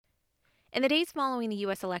In the days following the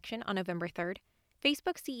U.S. election on November 3rd,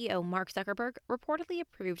 Facebook CEO Mark Zuckerberg reportedly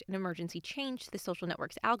approved an emergency change to the social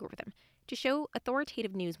network's algorithm to show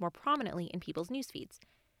authoritative news more prominently in people's news feeds.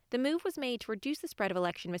 The move was made to reduce the spread of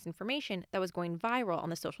election misinformation that was going viral on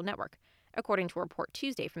the social network, according to a report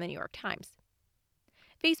Tuesday from the New York Times.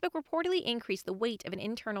 Facebook reportedly increased the weight of an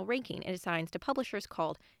internal ranking it assigns to publishers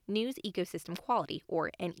called News Ecosystem Quality, or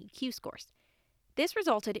NEQ scores. This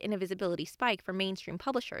resulted in a visibility spike for mainstream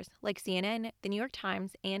publishers like CNN, the New York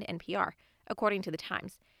Times, and NPR, according to the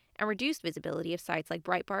Times, and reduced visibility of sites like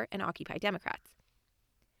Breitbart and Occupy Democrats.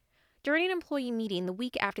 During an employee meeting the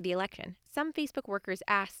week after the election, some Facebook workers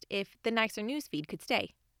asked if the nicer newsfeed could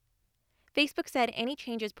stay. Facebook said any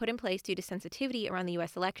changes put in place due to sensitivity around the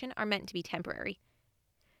U.S. election are meant to be temporary.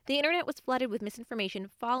 The internet was flooded with misinformation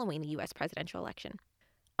following the U.S. presidential election.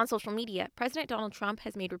 On social media, President Donald Trump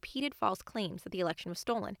has made repeated false claims that the election was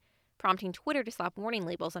stolen, prompting Twitter to slap warning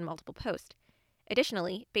labels on multiple posts.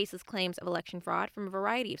 Additionally, baseless claims of election fraud from a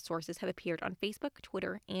variety of sources have appeared on Facebook,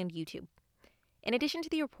 Twitter, and YouTube. In addition to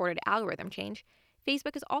the reported algorithm change,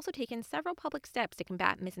 Facebook has also taken several public steps to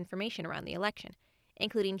combat misinformation around the election,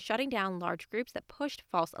 including shutting down large groups that pushed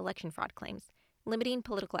false election fraud claims, limiting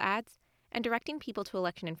political ads, and directing people to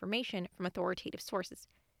election information from authoritative sources.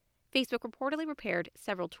 Facebook reportedly prepared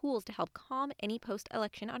several tools to help calm any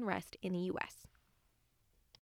post-election unrest in the U.S.